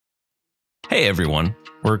Hey everyone,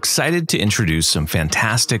 we're excited to introduce some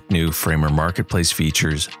fantastic new Framer Marketplace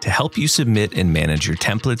features to help you submit and manage your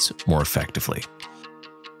templates more effectively.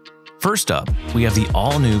 First up, we have the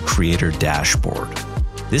all-new Creator Dashboard.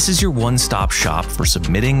 This is your one-stop shop for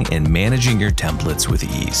submitting and managing your templates with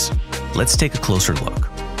ease. Let's take a closer look.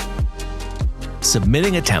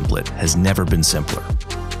 Submitting a template has never been simpler.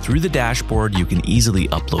 Through the dashboard, you can easily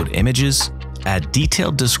upload images, add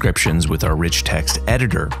detailed descriptions with our rich text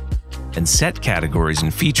editor, and set categories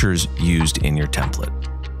and features used in your template.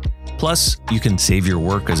 Plus, you can save your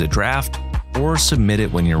work as a draft or submit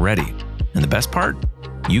it when you're ready. And the best part?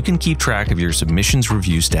 You can keep track of your submissions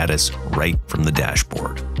review status right from the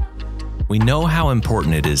dashboard. We know how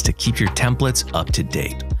important it is to keep your templates up to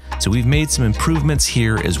date, so we've made some improvements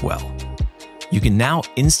here as well. You can now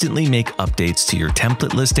instantly make updates to your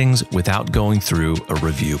template listings without going through a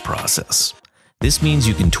review process. This means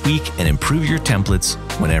you can tweak and improve your templates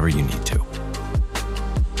whenever you need to.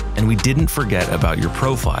 And we didn't forget about your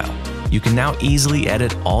profile. You can now easily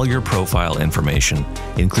edit all your profile information,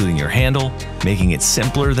 including your handle, making it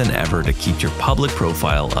simpler than ever to keep your public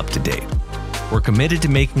profile up to date. We're committed to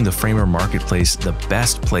making the Framer Marketplace the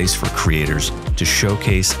best place for creators to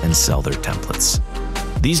showcase and sell their templates.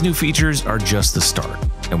 These new features are just the start,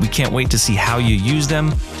 and we can't wait to see how you use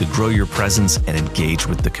them to grow your presence and engage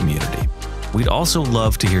with the community. We'd also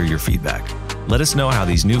love to hear your feedback. Let us know how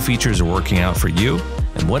these new features are working out for you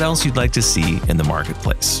and what else you'd like to see in the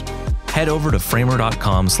marketplace. Head over to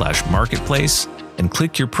framer.com/marketplace and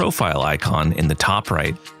click your profile icon in the top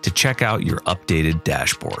right to check out your updated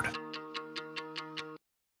dashboard.